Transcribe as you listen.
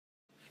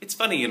It's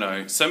funny, you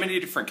know, so many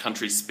different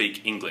countries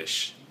speak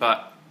English,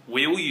 but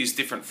we all use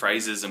different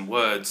phrases and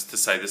words to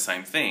say the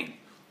same thing.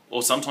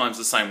 Or sometimes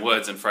the same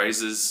words and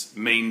phrases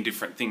mean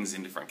different things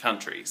in different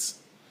countries.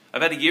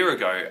 About a year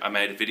ago, I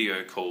made a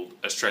video called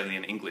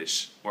Australian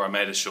English, where I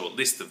made a short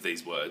list of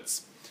these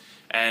words.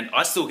 And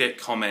I still get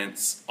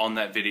comments on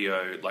that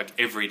video like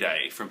every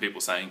day from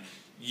people saying,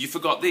 "You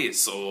forgot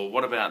this," or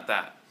 "What about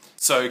that?"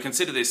 So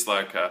consider this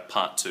like a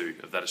part 2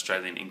 of that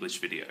Australian English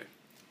video.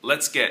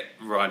 Let's get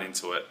right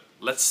into it.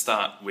 Let's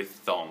start with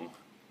thong.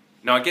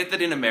 Now, I get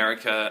that in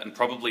America and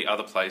probably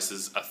other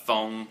places, a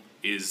thong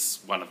is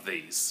one of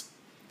these.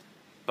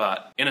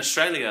 But in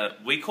Australia,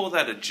 we call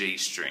that a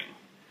G-string.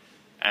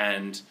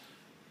 And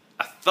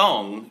a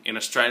thong in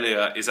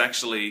Australia is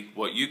actually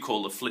what you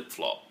call a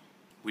flip-flop,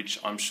 which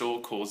I'm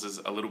sure causes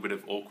a little bit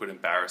of awkward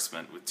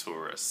embarrassment with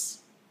tourists.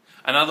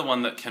 Another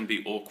one that can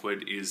be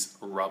awkward is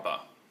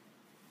rubber.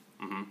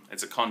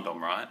 It's a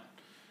condom, right?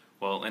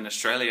 Well, in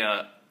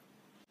Australia,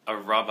 a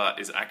rubber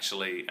is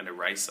actually an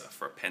eraser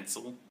for a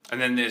pencil. And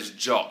then there's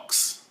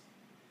jocks,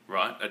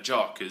 right? A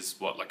jock is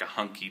what, like a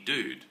hunky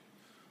dude?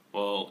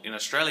 Well, in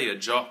Australia,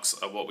 jocks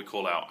are what we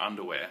call our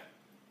underwear.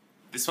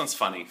 This one's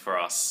funny for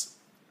us.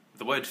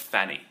 The word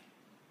fanny.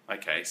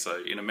 Okay,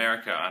 so in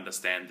America, I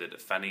understand that a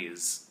fanny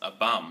is a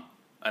bum,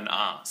 an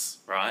ass,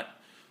 right?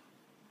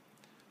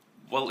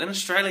 Well, in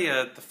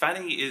Australia, the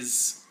fanny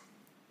is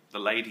the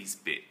ladies'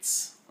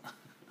 bits.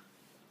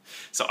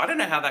 So I don't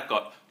know how that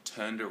got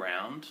turned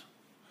around,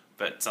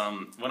 but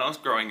when I was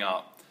growing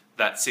up,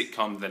 that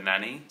sitcom, The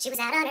Nanny, she was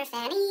out on her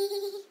fanny,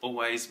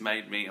 always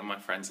made me and my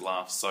friends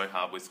laugh so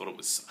hard. We thought it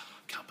was,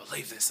 I can't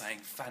believe they're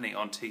saying fanny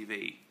on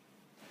TV.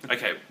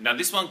 Okay, now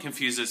this one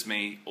confuses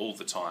me all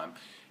the time.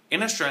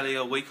 In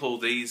Australia, we call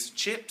these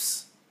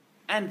chips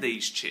and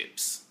these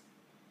chips.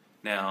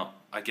 Now,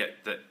 I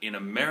get that in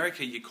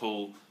America you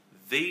call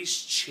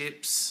these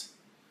chips,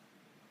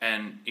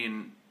 and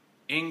in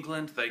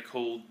England they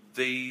call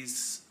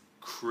these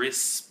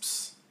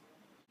crisps.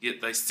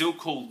 Yet they still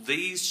call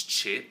these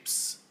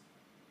chips,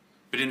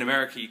 but in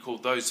America you call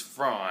those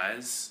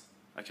fries.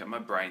 Okay, my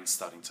brain's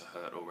starting to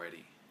hurt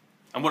already.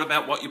 And what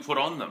about what you put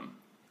on them?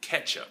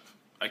 Ketchup,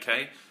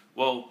 okay?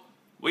 Well,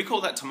 we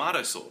call that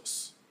tomato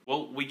sauce.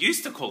 Well, we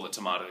used to call it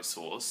tomato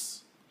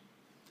sauce.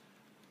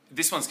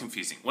 This one's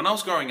confusing. When I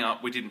was growing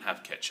up, we didn't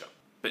have ketchup.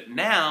 But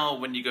now,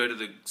 when you go to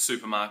the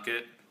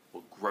supermarket,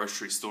 or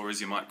grocery store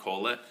as you might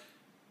call it,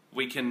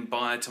 we can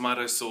buy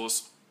tomato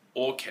sauce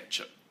or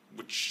ketchup,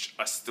 which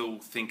I still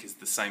think is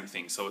the same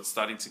thing, so it's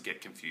starting to get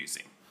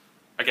confusing.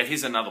 Okay,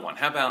 here's another one.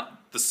 How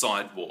about the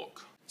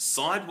sidewalk?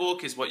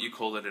 Sidewalk is what you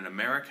call it in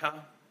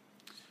America.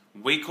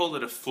 We call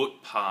it a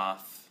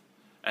footpath,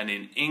 and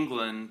in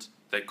England,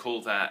 they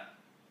call that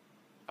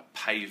a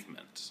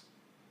pavement,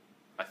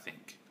 I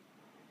think.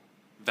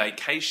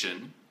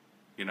 Vacation,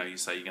 you know, you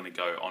say you're going to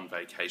go on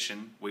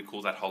vacation, we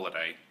call that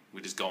holiday.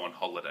 We just go on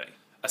holiday.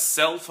 A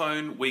cell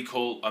phone, we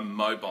call a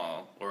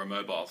mobile, or a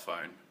mobile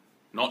phone.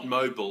 Not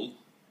mobile,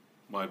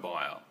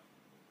 mobile.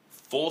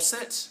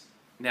 Faucet,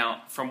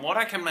 now from what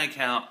I can make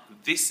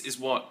out, this is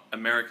what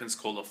Americans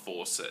call a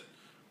faucet,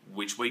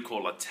 which we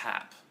call a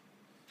tap.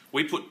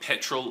 We put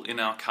petrol in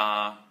our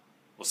car,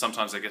 or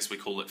sometimes I guess we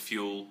call it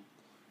fuel.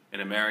 In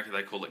America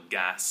they call it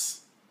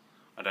gas.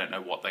 I don't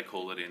know what they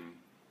call it in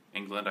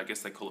England. I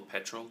guess they call it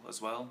petrol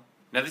as well.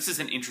 Now this is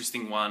an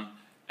interesting one,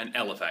 an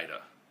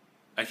elevator.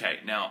 Okay,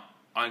 now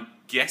I'm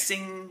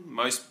guessing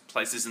most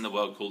places in the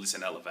world call this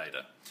an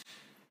elevator.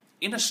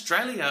 In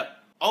Australia,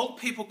 old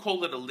people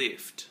call it a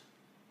lift,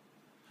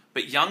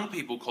 but young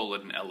people call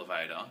it an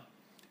elevator,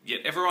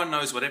 yet everyone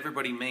knows what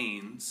everybody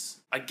means.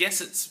 I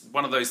guess it's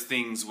one of those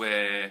things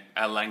where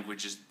our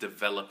language is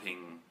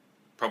developing,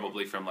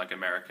 probably from like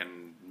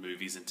American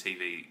movies and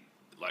TV,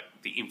 like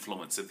the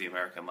influence of the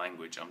American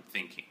language, I'm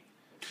thinking.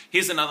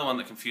 Here's another one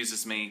that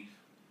confuses me.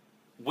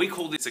 We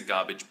call this a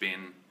garbage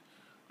bin.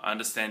 I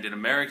understand in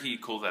America you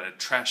call that a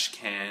trash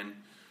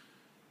can.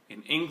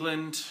 In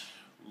England,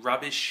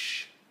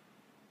 rubbish.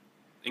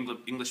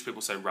 English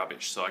people say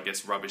rubbish, so I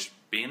guess rubbish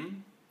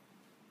bin?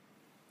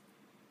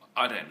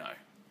 I don't know.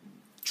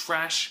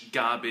 Trash,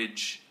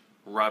 garbage,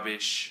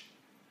 rubbish.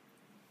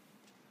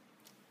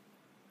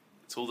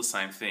 It's all the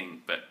same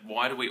thing, but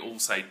why do we all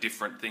say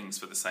different things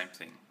for the same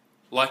thing?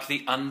 Like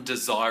the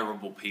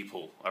undesirable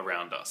people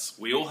around us.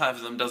 We all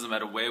have them, doesn't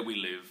matter where we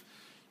live.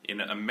 In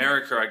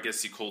America, I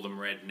guess you call them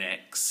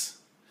rednecks.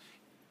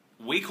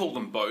 We call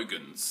them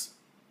bogans.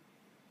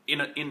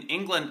 In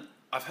England,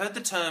 I've heard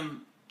the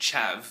term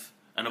chav,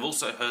 and I've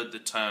also heard the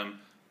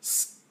term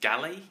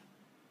scally,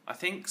 I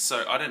think.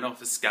 So I don't know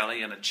if a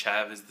scally and a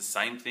chav is the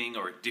same thing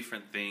or a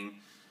different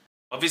thing.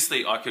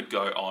 Obviously, I could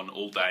go on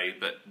all day,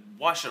 but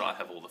why should I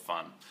have all the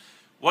fun?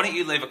 Why don't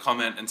you leave a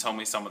comment and tell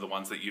me some of the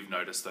ones that you've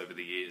noticed over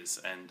the years,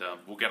 and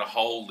we'll get a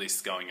whole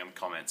list going in the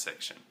comment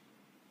section.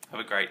 Have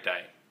a great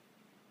day.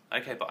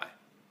 Okay, bye.